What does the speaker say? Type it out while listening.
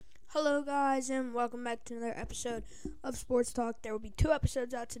Hello, guys, and welcome back to another episode of Sports Talk. There will be 2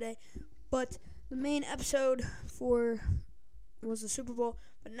 episodes out today, but the main episode was the Super Bowl.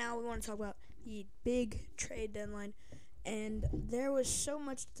 But now we want to talk about the big trade deadline, and there was so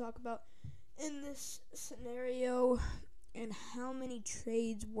much to talk about in this scenario, and how many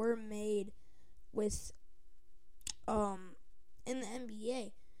trades were made with in the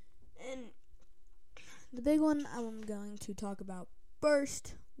NBA. And the big one I'm going to talk about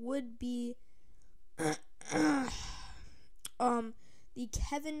first would be the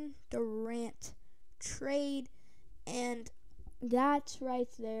Kevin Durant trade, and that right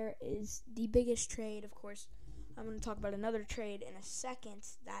there is the biggest trade. Of course, I'm going to talk about another trade in a second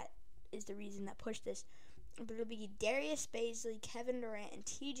that is the reason that pushed this, but it'll be Darius Bazley, Kevin Durant, and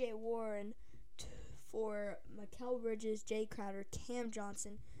TJ Warren for Mikal Bridges, Jay Crowder, Cam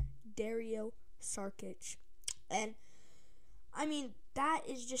Johnson, Dario Saric. And I mean, that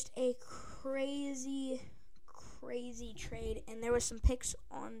is just a crazy trade, and there was some picks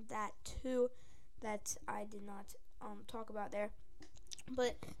on that too that I did not talk about there.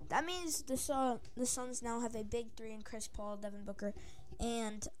 But that means the Suns now have a big 3 in Chris Paul, Devin Booker,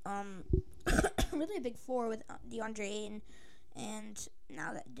 and really a big 4 with DeAndre Ayton, and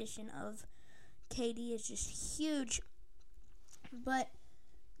now the addition of KD is just huge. But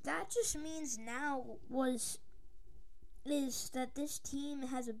that just means now is that this team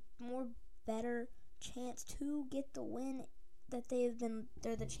has a more better chance to get the win that they're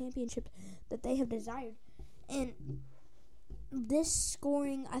the championship that they have desired. And this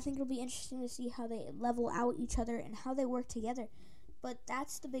scoring, I think it'll be interesting to see how they level out each other and how they work together. But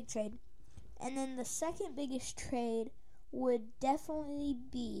that's the big trade. And then the second biggest trade would definitely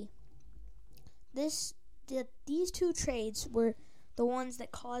be these 2 trades were the ones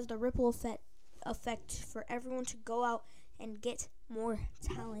that caused a ripple effect for everyone to go out and get more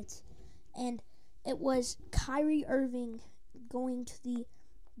talent. And it was Kyrie Irving going to the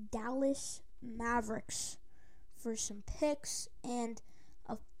Dallas Mavericks for some picks and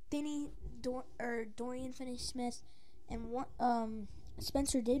a Dorian Finney-Smith and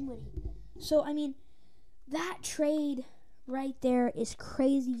Spencer Dinwiddie. So I mean, that trade right there is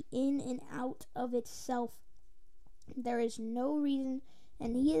crazy in and out of itself. There is no reason,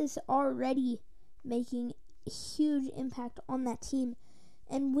 and he is already making a huge impact on that team.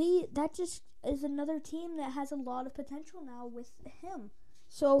 And that just is another team that has a lot of potential now with him.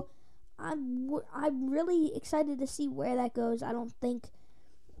 So I'm really excited to see where that goes. I don't think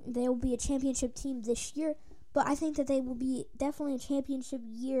they will be a championship team this year, but I think that they will be definitely a championship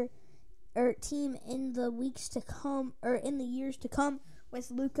team in the weeks to come, or in the years to come, with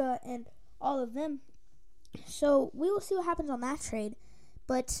Luka and all of them. So we will see what happens on that trade.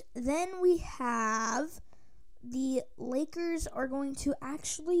 But then we have the Lakers are going to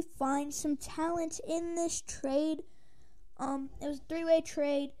actually find some talent in this trade. It was a 3-way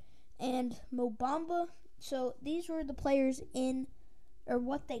trade, and Mo Bamba. So these were the players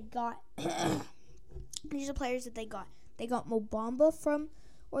what they got. These are players that they got. They got Mo Bamba from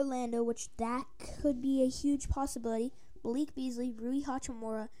Orlando, which that could be a huge possibility. Malik Beasley, Rui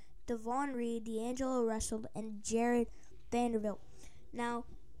Hachimura, Devon Reed, D'Angelo Russell, and Jared Vanderbilt. Now,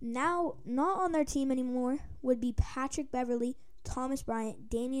 not on their team anymore would be Patrick Beverley, Thomas Bryant,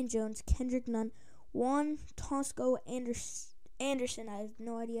 Damian Jones, Kendrick Nunn, Juan Tosco Anderson. I have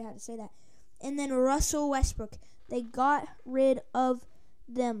no idea how to say that. And then Russell Westbrook. They got rid of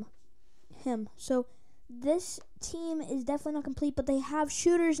him. So this team is definitely not complete, but they have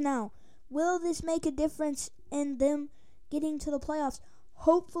shooters now. Will this make a difference in them getting to the playoffs?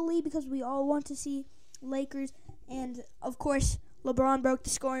 Hopefully, because we all want to see Lakers. And, of course, LeBron broke the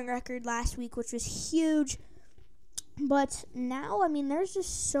scoring record last week, which was huge. But now, I mean, there's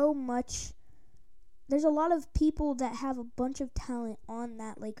just so much. There's a lot of people that have a bunch of talent on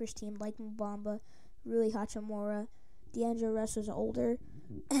that Lakers team, like Mbamba, Rui Hachimura, D'Angelo Russell's older.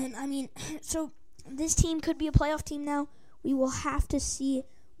 And, I mean, so this team could be a playoff team now. We will have to see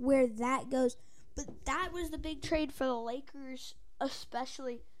where that goes. But that was the big trade for the Lakers,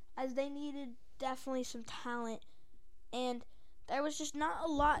 especially, as they needed definitely some talent. And there was just not a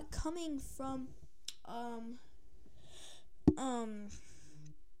lot coming from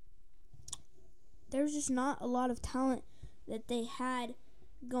there was just not a lot of talent that they had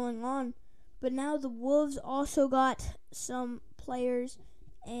going on. But now the Wolves also got some players,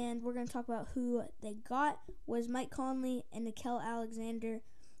 and we're going to talk about who they got. Was Mike Conley and Nickeil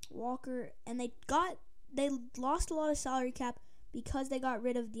Alexander-Walker, and they lost a lot of salary cap because they got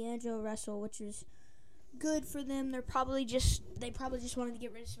rid of D'Angelo Russell, which was good for them. They probably just wanted to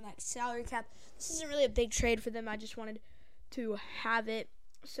get rid of some of that salary cap. This isn't really a big trade for them. I just wanted to have it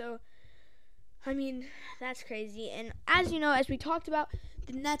So, I mean, that's crazy. And as you know, as we talked about,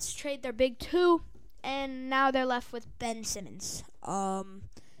 the Nets trade their big two, and now they're left with Ben Simmons.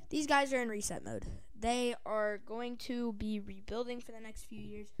 These guys are in reset mode. They are going to be rebuilding for the next few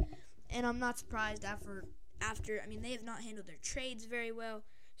years, and I'm not surprised after I mean, they have not handled their trades very well.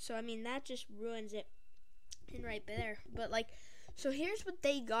 So, I mean, that just ruins it and right there. But, so here's what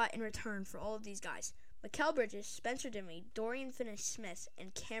they got in return for all of these guys. Mikal Bridges, Spencer Dinwiddie, Dorian Finney-Smith,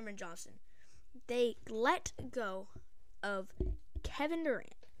 and Cameron Johnson. They let go of Kevin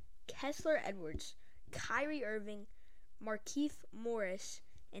Durant, Kessler Edwards, Kyrie Irving, Markieff Morris,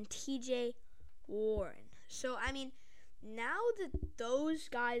 and TJ Warren. So, I mean, now that those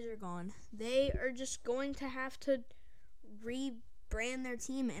guys are gone, they are just going to have to rebrand their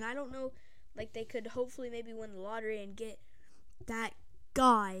team. And I don't know, they could hopefully maybe win the lottery and get that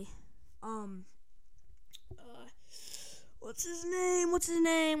guy. What's his name?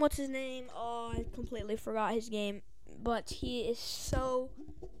 Oh, I completely forgot his name. But he is so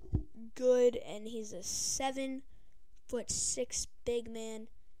good, and he's a 7'6" big man.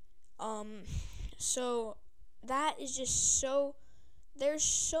 So that is just so. There's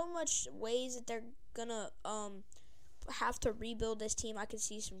so much ways that they're gonna have to rebuild this team. I could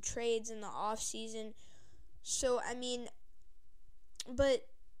see some trades in the off season. So I mean, but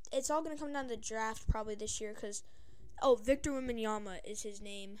it's all gonna come down to the draft probably this year because. Oh, Victor Wembanyama is his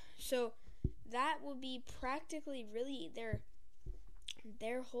name. So that will be practically really their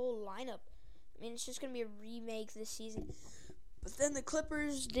whole lineup. I mean, it's just going to be a remake this season. But then the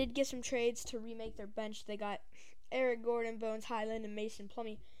Clippers did get some trades to remake their bench. They got Eric Gordon, Bones Highland, and Mason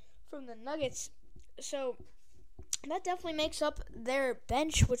Plumlee from the Nuggets. So that definitely makes up their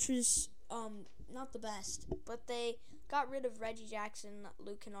bench, which was not the best. But they got rid of Reggie Jackson,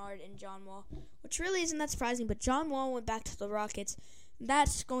 Luke Kennard, and John Wall, which really isn't that surprising, but John Wall went back to the Rockets.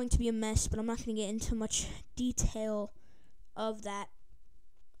 That's going to be a mess, but I'm not going to get into much detail of that.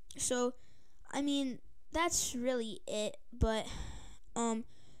 So, I mean, that's really it, but the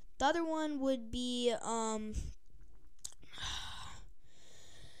other one would be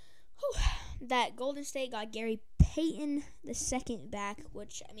that Golden State got Gary Payton the second back,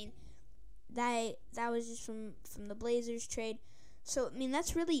 which, I mean, that was just from the Blazers trade. So, I mean,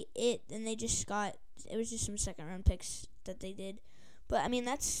 that's really it. And it was just some second-round picks that they did. But, I mean,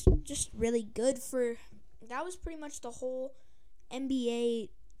 that's just really good that was pretty much the whole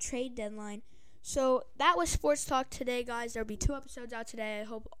NBA trade deadline. So, that was Sports Talk today, guys. There'll be 2 episodes out today. I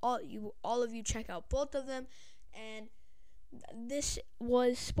hope all of you check out both of them. And this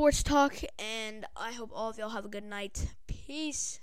was Sports Talk, and I hope all of y'all have a good night. Peace.